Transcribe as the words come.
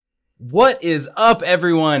What is up,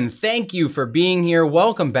 everyone? Thank you for being here.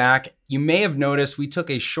 Welcome back. You may have noticed we took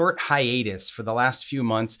a short hiatus for the last few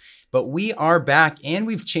months, but we are back and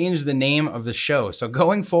we've changed the name of the show. So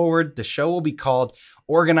going forward, the show will be called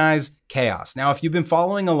Organize Chaos. Now, if you've been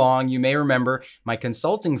following along, you may remember my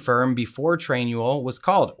consulting firm before Trainual was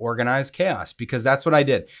called Organize Chaos because that's what I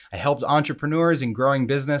did. I helped entrepreneurs in growing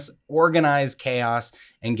business organize chaos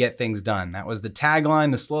and get things done. That was the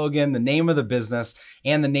tagline, the slogan, the name of the business,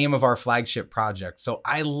 and the name of our flagship project. So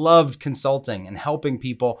I loved consulting and helping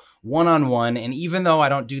people one-on-one. And even though I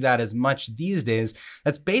don't do that as much these days,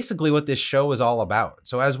 that's basically what this show is all about.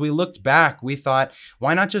 So as we looked back, we thought,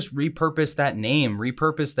 why not just repurpose that name,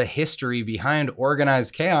 repurpose the history behind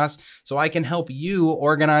Organize Chaos so I can help you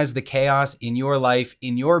organize the chaos in your life,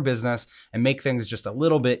 in your business, and make things just a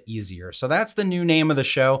little bit easier. So that's the new name of the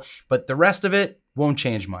show, but the rest of it won't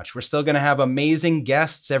change much. We're still going to have amazing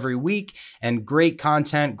guests every week and great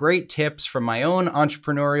content, great tips from my own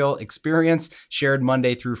entrepreneurial experience shared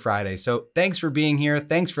Monday through Friday. So thanks for being here.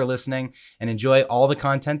 Thanks for listening and enjoy all the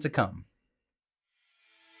content to come.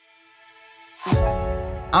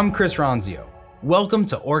 I'm Chris Ronzio. Welcome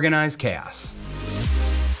to Organize Chaos.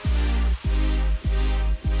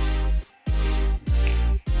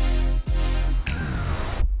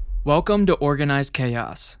 Welcome to Organize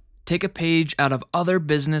Chaos. Take a page out of other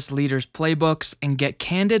business leaders' playbooks and get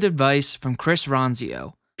candid advice from Chris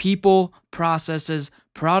Ronzio. People, processes,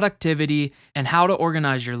 productivity, and how to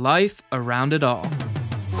organize your life around it all.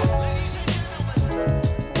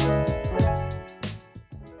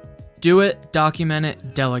 Do it, document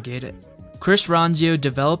it, delegate it. Chris Ronzio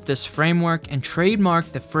developed this framework and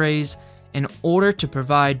trademarked the phrase in order to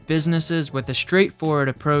provide businesses with a straightforward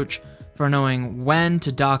approach for knowing when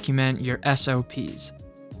to document your SOPs.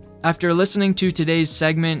 After listening to today's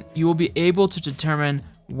segment, you will be able to determine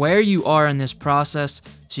where you are in this process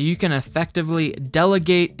so you can effectively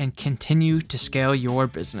delegate and continue to scale your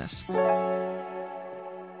business.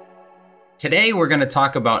 Today, we're going to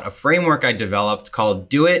talk about a framework I developed called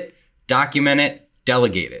Do It, Document It,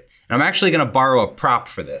 Delegate It. And I'm actually going to borrow a prop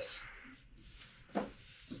for this.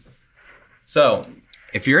 So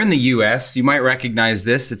if you're in the US, you might recognize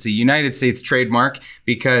this. It's a United States trademark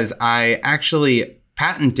because I actually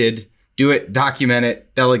patented Do It, Document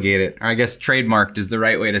It, Delegate It. Or I guess trademarked is the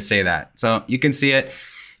right way to say that. So you can see it.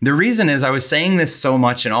 The reason is I was saying this so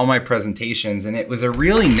much in all my presentations, and it was a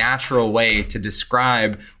really natural way to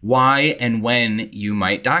describe why and when you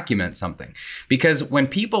might document something. Because when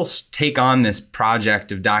people take on this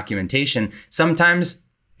project of documentation, sometimes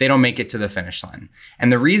they don't make it to the finish line.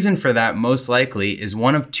 And the reason for that most likely is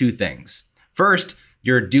one of two things. First,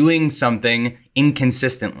 you're doing something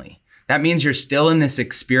inconsistently. That means you're still in this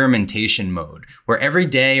experimentation mode where every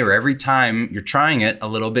day or every time you're trying it a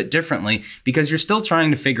little bit differently because you're still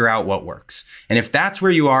trying to figure out what works. And if that's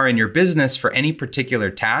where you are in your business for any particular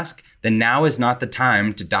task, then now is not the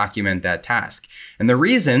time to document that task. And the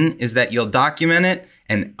reason is that you'll document it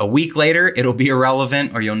and a week later it'll be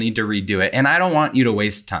irrelevant or you'll need to redo it. And I don't want you to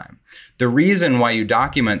waste time. The reason why you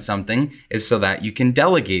document something is so that you can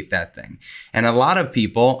delegate that thing. And a lot of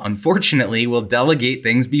people, unfortunately, will delegate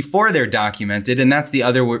things before they're documented. And that's the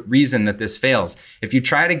other reason that this fails. If you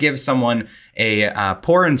try to give someone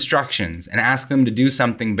poor instructions and ask them to do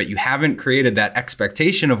something, but you haven't created that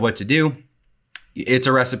expectation of what to do, it's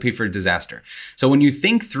a recipe for disaster. So when you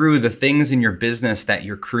think through the things in your business that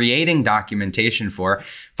you're creating documentation for,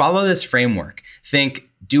 follow this framework. Think,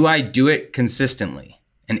 do I do it consistently?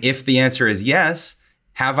 And if the answer is yes,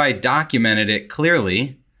 have I documented it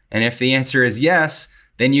clearly? And if the answer is yes,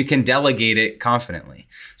 then you can delegate it confidently.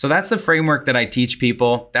 So that's the framework that I teach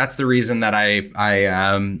people. That's the reason that I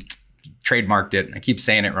trademarked it. I keep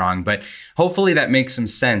saying it wrong, but hopefully that makes some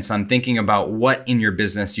sense on thinking about what in your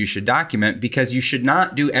business you should document, because you should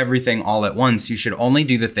not do everything all at once. You should only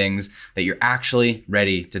do the things that you're actually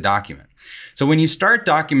ready to document. So when you start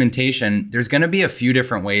documentation, there's going to be a few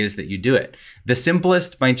different ways that you do it. The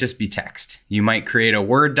simplest might just be text. You might create a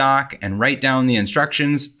Word doc and write down the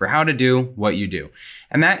instructions for how to do what you do.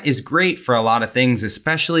 And that is great for a lot of things,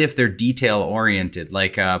 especially if they're detail oriented,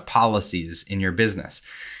 like policies in your business.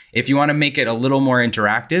 If you want to make it a little more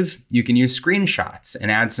interactive, you can use screenshots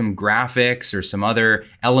and add some graphics or some other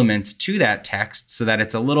elements to that text so that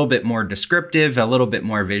it's a little bit more descriptive, a little bit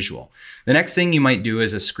more visual. The next thing you might do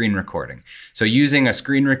is a screen recording. So using a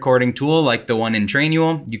screen recording tool like the one in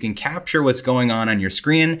Trainual, you can capture what's going on your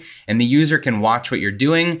screen and the user can watch what you're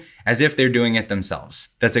doing as if they're doing it themselves.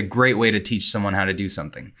 That's a great way to teach someone how to do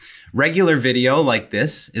something. Regular video like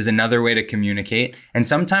this is another way to communicate, and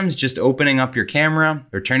sometimes just opening up your camera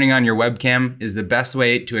or turning turning on your webcam is the best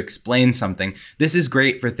way to explain something. This is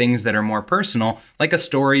great for things that are more personal, like a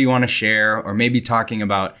story you want to share, or maybe talking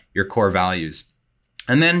about your core values.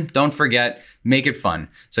 And then don't forget, make it fun.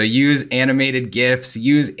 So use animated GIFs,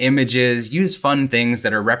 use images, use fun things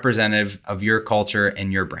that are representative of your culture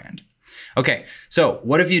and your brand. Okay, so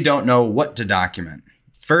what if you don't know what to document?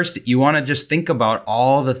 First, you want to just think about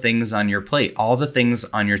all the things on your plate, all the things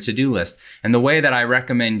on your to-do list. And the way that I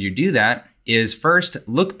recommend you do that is first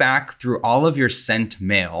look back through all of your sent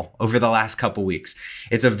mail over the last couple weeks.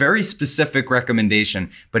 It's a very specific recommendation,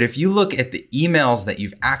 but if you look at the emails that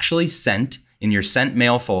you've actually sent in your sent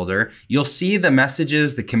mail folder, you'll see the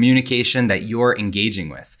messages, the communication that you're engaging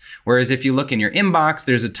with. Whereas if you look in your inbox,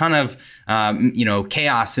 there's a ton of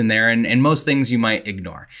chaos in there and most things you might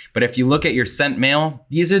ignore. But if you look at your sent mail,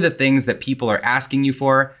 these are the things that people are asking you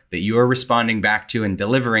for, that you are responding back to and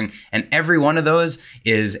delivering. And every one of those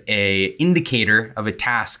is an indicator of a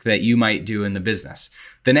task that you might do in the business.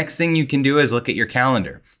 The next thing you can do is look at your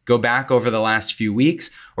calendar. Go back over the last few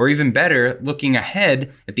weeks, or even better, looking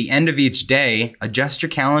ahead at the end of each day, adjust your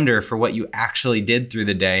calendar for what you actually did through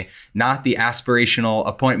the day, not the aspirational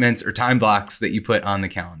appointments or time blocks that you put on the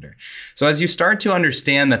calendar. So as you start to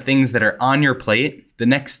understand the things that are on your plate, the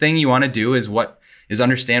next thing you want to do is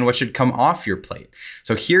understand what should come off your plate.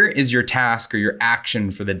 So here is your task or your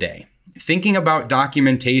action for the day. Thinking about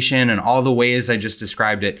documentation and all the ways I just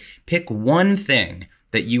described it, pick one thing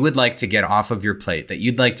that you would like to get off of your plate, that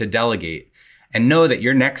you'd like to delegate, and know that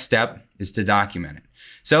your next step is to document it.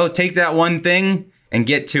 So take that one thing and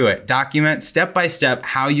get to it. Document step by step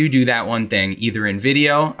how you do that one thing, either in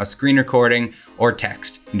video, a screen recording, or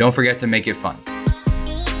text. And don't forget to make it fun.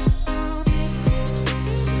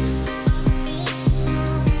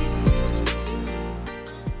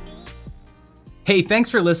 Hey, thanks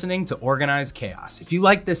for listening to Organized Chaos. If you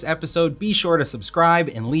liked this episode, be sure to subscribe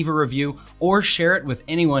and leave a review or share it with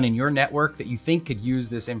anyone in your network that you think could use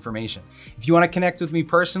this information. If you want to connect with me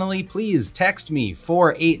personally, please text me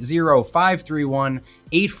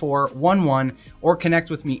 480-531-8411 or connect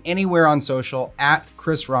with me anywhere on social at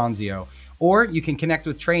Chris Ronzio. Or you can connect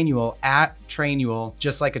with Trainual at Trainual,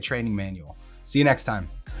 just like a training manual. See you next time.